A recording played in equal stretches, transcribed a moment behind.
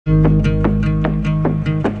In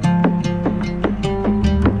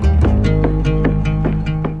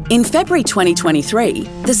February 2023,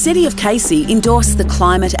 the City of Casey endorsed the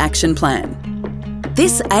Climate Action Plan.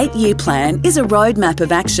 This 8-year plan is a roadmap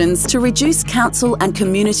of actions to reduce council and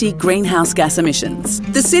community greenhouse gas emissions.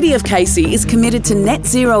 The City of Casey is committed to net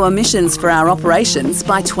zero emissions for our operations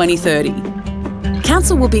by 2030.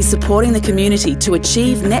 Council will be supporting the community to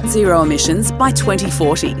achieve net zero emissions by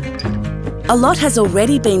 2040. A lot has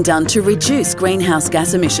already been done to reduce greenhouse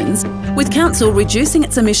gas emissions, with Council reducing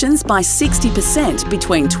its emissions by 60%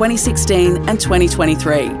 between 2016 and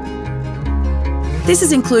 2023. This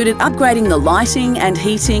has included upgrading the lighting and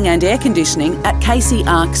heating and air conditioning at Casey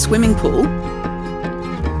Ark Swimming Pool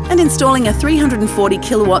and installing a 340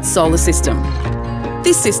 kilowatt solar system.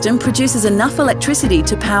 This system produces enough electricity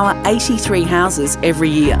to power 83 houses every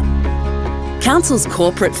year. Council's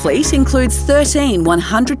corporate fleet includes 13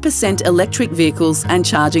 100% electric vehicles and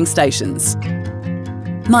charging stations.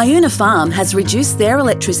 Myuna Farm has reduced their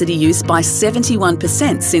electricity use by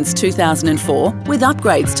 71% since 2004 with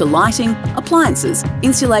upgrades to lighting, appliances,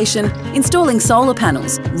 insulation, installing solar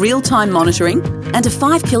panels, real-time monitoring and a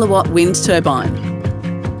 5 kilowatt wind turbine.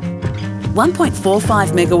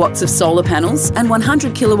 1.45 megawatts of solar panels and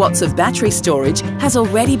 100 kilowatts of battery storage has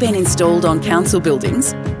already been installed on council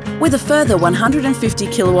buildings, with a further 150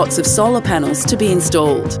 kilowatts of solar panels to be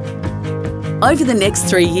installed. Over the next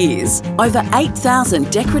 3 years, over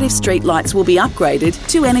 8,000 decorative streetlights will be upgraded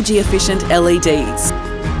to energy-efficient LEDs.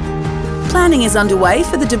 Planning is underway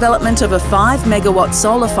for the development of a 5 megawatt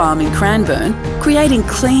solar farm in Cranbourne, creating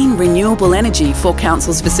clean, renewable energy for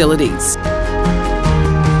council's facilities.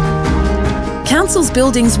 Council's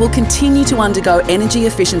buildings will continue to undergo energy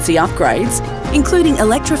efficiency upgrades, including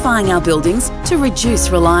electrifying our buildings to reduce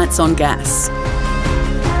reliance on gas.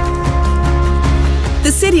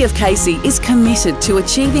 The City of Casey is committed to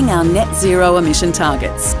achieving our net zero emission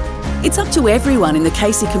targets. It's up to everyone in the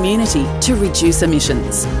Casey community to reduce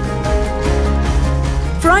emissions.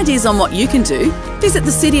 For ideas on what you can do, visit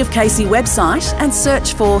the City of Casey website and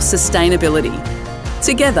search for sustainability.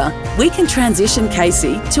 Together, we can transition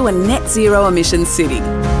Casey to a net zero emissions city.